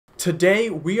Today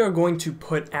we are going to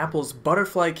put Apple's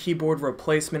butterfly keyboard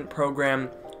replacement program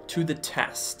to the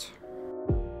test.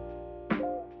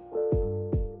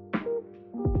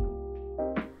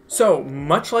 So,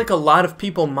 much like a lot of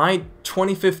people, my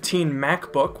 2015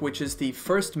 MacBook, which is the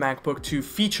first MacBook to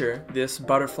feature this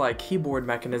butterfly keyboard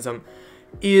mechanism,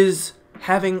 is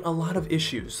having a lot of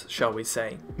issues, shall we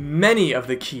say. Many of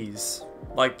the keys,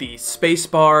 like the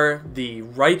spacebar, the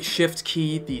right shift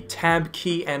key, the tab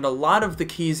key, and a lot of the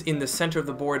keys in the center of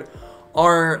the board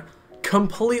are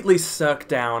completely stuck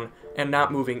down and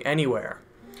not moving anywhere.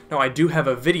 Now, I do have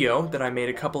a video that I made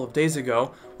a couple of days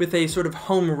ago with a sort of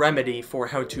home remedy for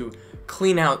how to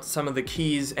clean out some of the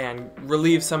keys and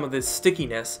relieve some of this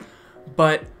stickiness,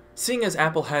 but seeing as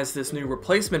Apple has this new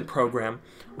replacement program,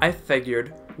 I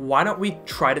figured, why don't we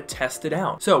try to test it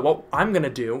out? So what I'm gonna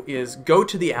do is go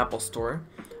to the Apple Store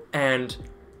and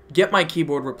get my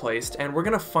keyboard replaced, and we're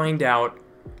gonna find out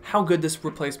how good this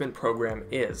replacement program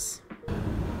is.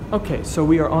 Okay, so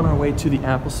we are on our way to the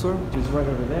Apple Store, which is right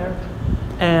over there.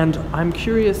 And I'm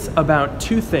curious about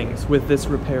two things with this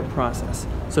repair process.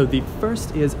 So the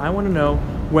first is I want to know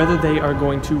whether they are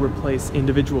going to replace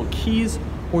individual keys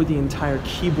or the entire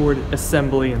keyboard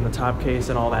assembly and the top case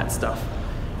and all that stuff.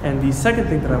 And the second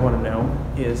thing that I want to know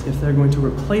is if they're going to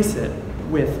replace it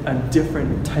with a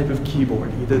different type of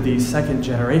keyboard, either the second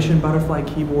generation butterfly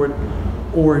keyboard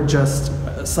or just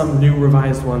some new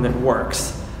revised one that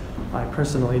works. I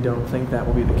personally don't think that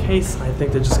will be the case. I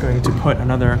think they're just going to put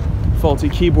another faulty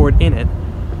keyboard in it,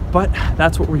 but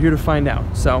that's what we're here to find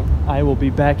out. So I will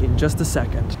be back in just a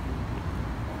second.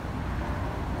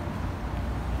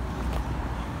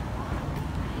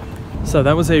 So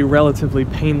that was a relatively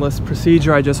painless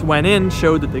procedure. I just went in,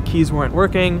 showed that the keys weren't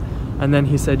working, and then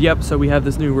he said, yep, so we have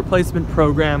this new replacement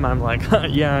program. I'm like,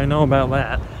 yeah, I know about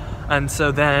that. And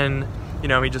so then, you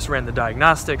know, he just ran the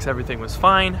diagnostics, everything was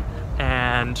fine,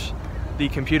 and the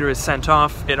computer is sent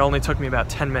off. It only took me about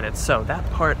 10 minutes, so that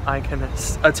part I can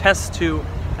attest to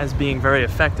as being very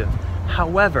effective.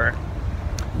 However,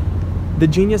 the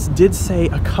genius did say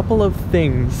a couple of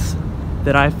things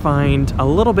that I find a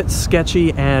little bit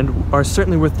sketchy and are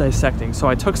certainly worth dissecting. So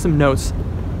I took some notes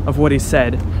of what he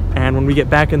said, and when we get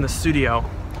back in the studio,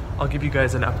 I'll give you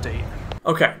guys an update.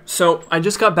 Okay, so I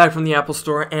just got back from the Apple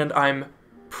Store, and I'm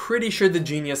pretty sure the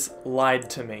genius lied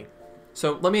to me.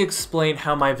 So let me explain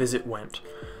how my visit went.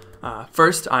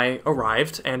 First, I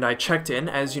arrived and I checked in,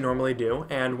 as you normally do,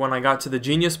 and when I got to the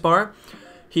Genius bar,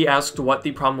 he asked what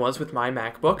the problem was with my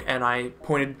MacBook, and I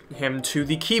pointed him to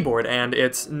the keyboard and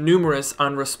its numerous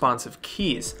unresponsive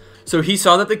keys. So he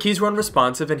saw that the keys were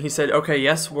unresponsive, and he said, okay,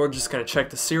 yes, we're just going to check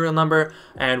the serial number,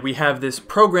 and we have this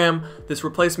program, this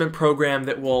replacement program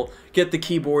that will get the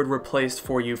keyboard replaced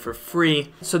for you for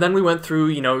free. So then we went through,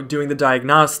 you know, doing the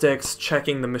diagnostics,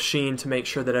 checking the machine to make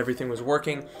sure that everything was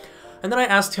working. And then I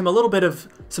asked him a little bit of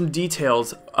some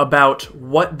details about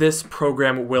what this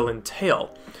program will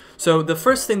entail. So the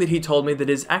first thing that he told me that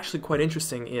is actually quite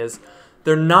interesting is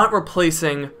they're not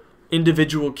replacing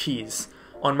individual keys.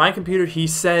 On my computer, he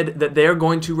said that they're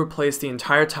going to replace the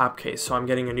entire top case, so I'm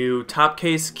getting a new top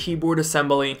case, keyboard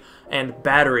assembly, and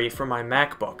battery for my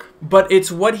MacBook. But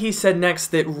it's what he said next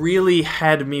that really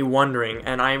had me wondering,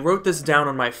 and I wrote this down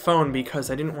on my phone because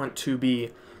I didn't want to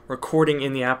be recording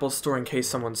in the Apple Store in case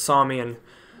someone saw me, and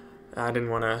I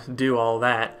didn't want to do all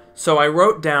that. So I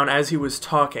wrote down, as he was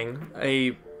talking,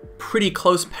 a pretty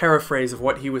close paraphrase of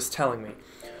what he was telling me.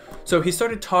 So he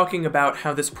started talking about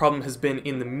how this problem has been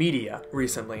in the media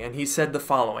recently, and he said the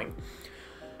following.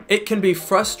 It can be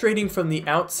frustrating from the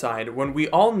outside when we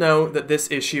all know that this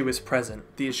issue is present,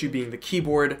 the issue being the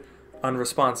keyboard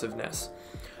unresponsiveness.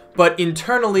 But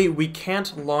internally, we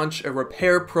can't launch a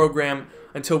repair program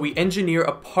until we engineer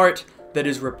a part that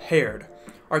is repaired.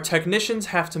 Our technicians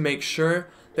have to make sure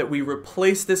that we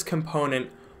replace this component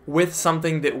with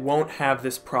something that won't have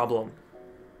this problem.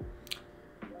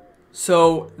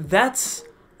 So that's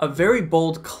a very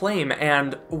bold claim,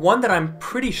 and one that I'm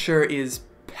pretty sure is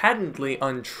patently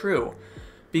untrue,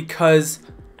 because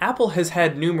Apple has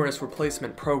had numerous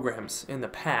replacement programs in the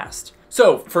past.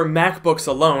 So for MacBooks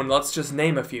alone, let's just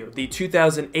name a few. The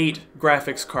 2008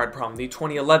 graphics card problem, the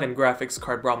 2011 graphics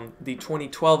card problem, the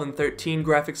 2012 and 13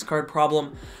 graphics card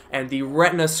problem, and the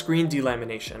Retina screen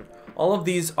delamination. All of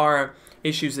these are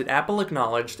issues that Apple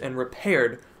acknowledged and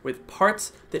repaired with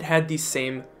parts that had the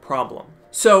same problem.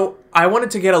 So I wanted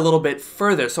to get a little bit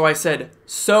further, so I said,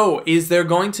 so is there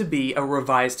going to be a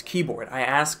revised keyboard? I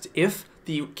asked if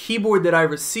the keyboard that I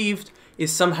received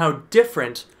is somehow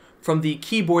different from the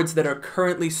keyboards that are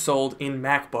currently sold in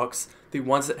MacBooks, the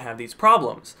ones that have these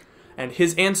problems. And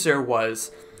his answer was,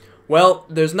 Well,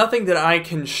 there's nothing that I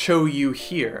can show you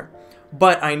here,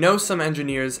 but I know some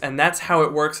engineers, and that's how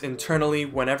it works internally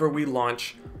whenever we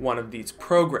launch one of these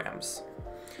programs.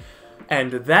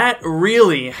 And that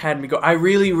really had me go. I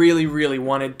really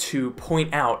wanted to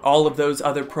point out all of those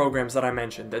other programs that I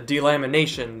mentioned, the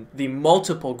delamination, the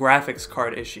multiple graphics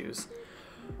card issues.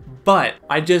 But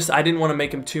I didn't want to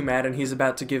make him too mad, and he's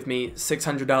about to give me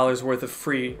 $600 worth of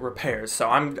free repairs, so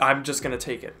I'm just gonna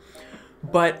take it.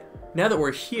 But now that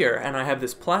we're here and I have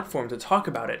this platform to talk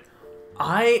about it,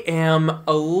 I am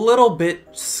a little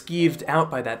bit skeeved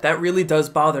out by that. That really does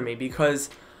bother me, because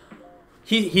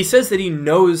he says that he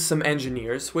knows some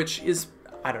engineers, which is,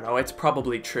 I don't know, it's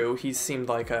probably true. He seemed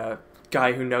like a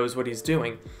guy who knows what he's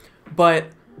doing. But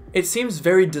it seems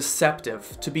very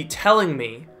deceptive to be telling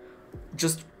me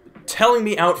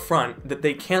out front that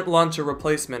they can't launch a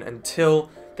replacement until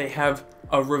they have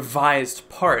a revised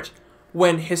part,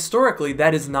 when historically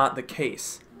that is not the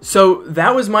case. So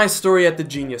that was my story at the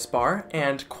Genius Bar,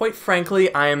 and quite frankly,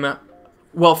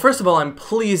 well, first of all, I'm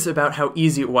pleased about how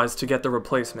easy it was to get the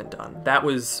replacement done. That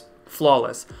was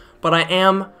flawless. But I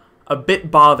am a bit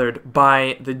bothered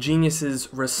by the Genius's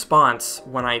response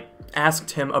when I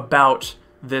asked him about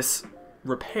this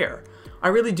repair. I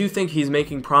really do think he's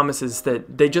making promises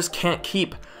that they just can't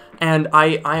keep, and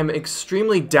I am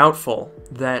extremely doubtful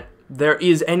that there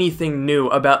is anything new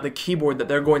about the keyboard that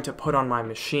they're going to put on my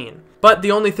machine. But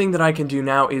the only thing that I can do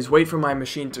now is wait for my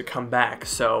machine to come back,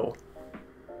 so...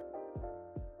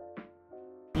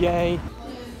 Yay!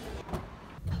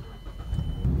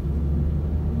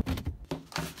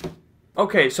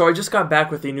 Okay, so I just got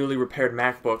back with the newly repaired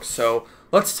MacBook, so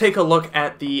let's take a look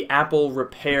at the Apple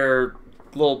repair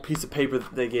little piece of paper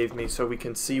that they gave me so we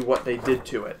can see what they did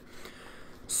to it.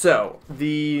 So,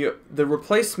 the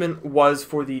replacement was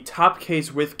for the top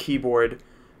case with keyboard,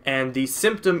 and the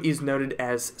symptom is noted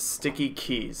as sticky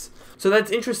keys. So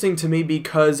that's interesting to me,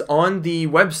 because on the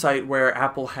website where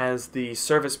Apple has the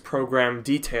service program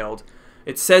detailed,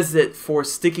 it says that for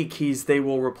sticky keys they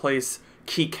will replace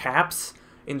key caps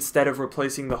instead of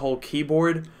replacing the whole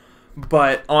keyboard.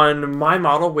 But on my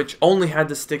model, which only had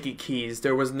the sticky keys,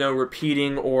 there was no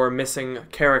repeating or missing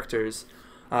characters.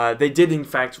 They did, in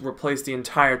fact, replace the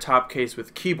entire top case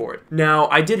with keyboard. Now,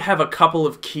 I did have a couple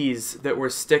of keys that were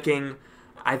sticking.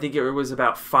 I think it was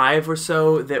about 5 or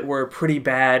so that were pretty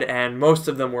bad, and most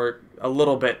of them were a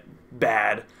little bit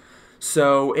bad.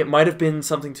 So it might have been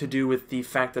something to do with the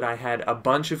fact that I had a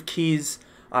bunch of keys.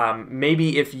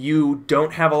 Maybe if you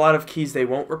don't have a lot of keys, they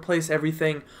won't replace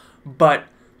everything. But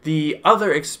the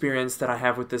other experience that I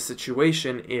have with this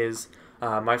situation is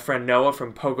my friend Noah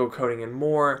from Pogo Coding and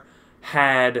More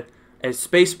had a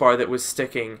spacebar that was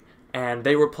sticking, and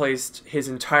they replaced his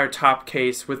entire top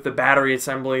case with the battery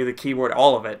assembly, the keyboard,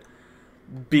 all of it,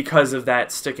 because of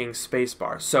that sticking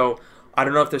spacebar. So I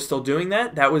don't know if they're still doing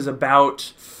that. That was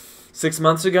about 6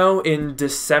 months ago in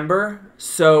December,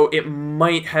 so it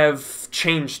might have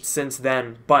changed since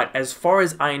then. But as far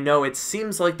as I know, it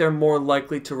seems like they're more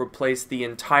likely to replace the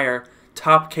entire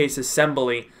top case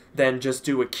assembly than just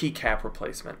do a keycap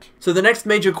replacement. So the next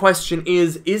major question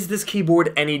is this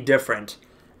keyboard any different?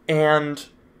 And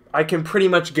I can pretty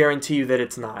much guarantee you that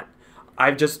it's not.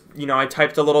 I've just, I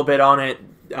typed a little bit on it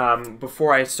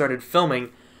before I started filming,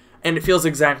 and it feels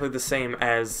exactly the same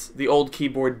as the old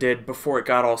keyboard did before it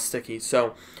got all sticky.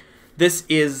 So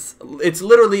it's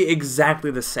literally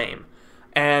exactly the same.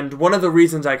 And one of the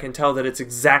reasons I can tell that it's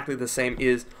exactly the same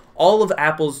is all of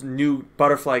Apple's new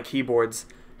butterfly keyboards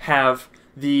have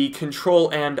the Control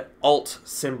and Alt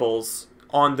symbols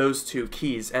on those two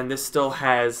keys, and this still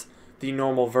has the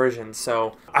normal version.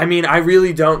 So, I mean, I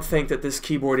really don't think that this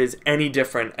keyboard is any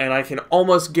different, and I can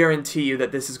almost guarantee you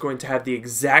that this is going to have the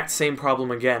exact same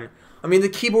problem again. I mean, the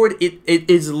keyboard, it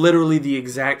is literally the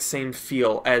exact same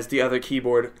feel as the other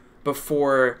keyboard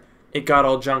before it got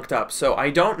all junked up. So I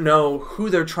don't know who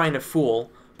they're trying to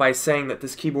fool by saying that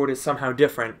this keyboard is somehow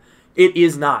different. It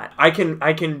is not. I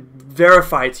can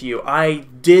verify to you. I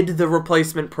did the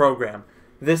replacement program.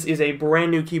 This is a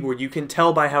brand new keyboard. You can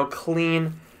tell by how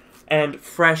clean and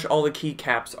fresh all the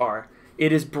keycaps are.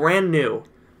 It is brand new.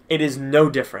 It is no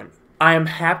different. I am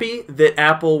happy that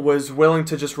Apple was willing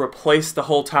to just replace the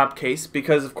whole top case,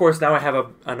 because of course now I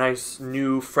have a nice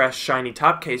new fresh shiny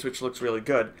top case which looks really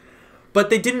good. But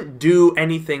they didn't do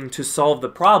anything to solve the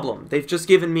problem. They've just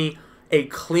given me a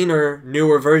cleaner,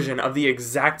 newer version of the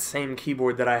exact same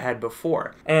keyboard that I had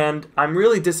before. And I'm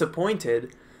really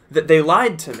disappointed that they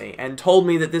lied to me and told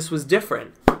me that this was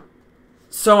different.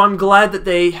 So I'm glad that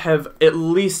they have at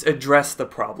least addressed the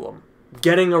problem.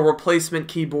 Getting a replacement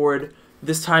keyboard,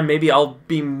 this time maybe I'll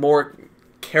be more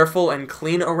careful and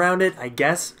clean around it, I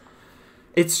guess.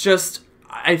 It's just,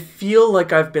 I feel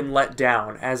like I've been let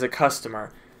down as a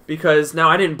customer, because now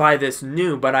I didn't buy this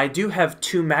new, but I do have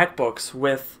 2 MacBooks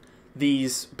with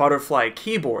these butterfly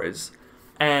keyboards,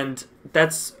 and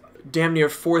that's damn near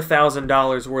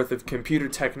 $4,000 worth of computer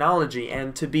technology,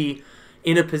 and to be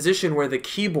in a position where the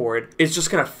keyboard is just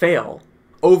going to fail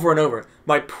over and over.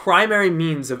 My primary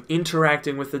means of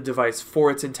interacting with the device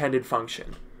for its intended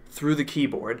function through the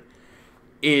keyboard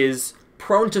is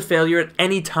prone to failure at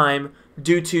any time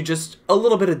due to just a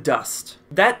little bit of dust.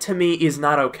 That to me is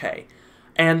not okay.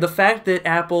 And the fact that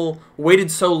Apple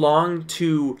waited so long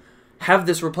to have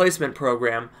this replacement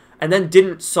program and then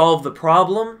didn't solve the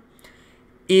problem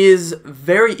is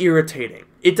very irritating.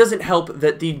 It doesn't help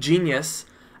that the genius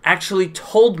actually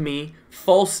told me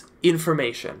false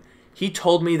information. He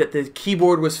told me that the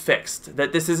keyboard was fixed,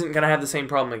 that this isn't going to have the same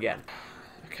problem again.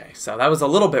 Okay, so that was a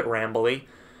little bit rambly.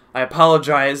 I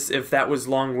apologize if that was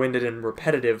long-winded and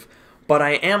repetitive, but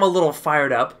I am a little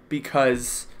fired up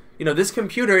because, you know, this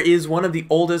computer is one of the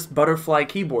oldest butterfly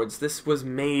keyboards. This was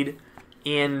made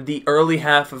in the early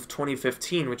half of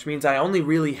 2015, which means I only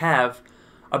really have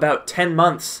about 10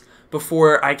 months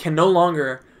before I can no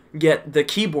longer get the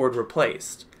keyboard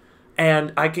replaced.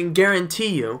 And I can guarantee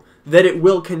you that it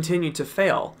will continue to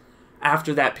fail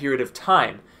after that period of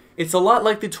time. It's a lot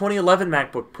like the 2011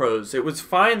 MacBook Pros. It was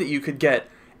fine that you could get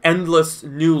endless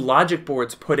new logic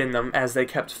boards put in them as they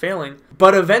kept failing,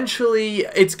 but eventually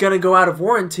it's going to go out of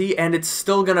warranty and it's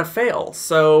still going to fail.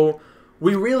 So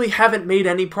we really haven't made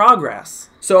any progress.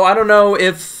 So I don't know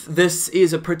if this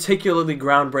is a particularly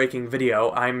groundbreaking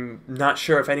video. I'm not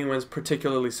sure if anyone's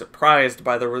particularly surprised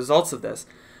by the results of this.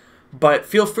 But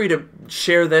feel free to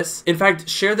share this. In fact,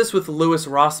 share this with Louis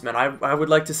Rossman. I would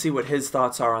like to see what his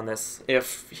thoughts are on this,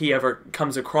 if he ever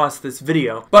comes across this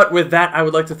video. But with that, I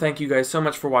would like to thank you guys so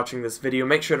much for watching this video.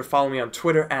 Make sure to follow me on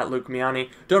Twitter,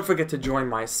 @LukeMiani. Don't forget to join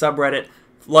my subreddit.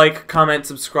 Like, comment,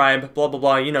 subscribe, blah blah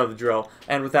blah, you know the drill.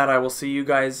 And with that, I will see you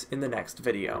guys in the next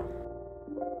video.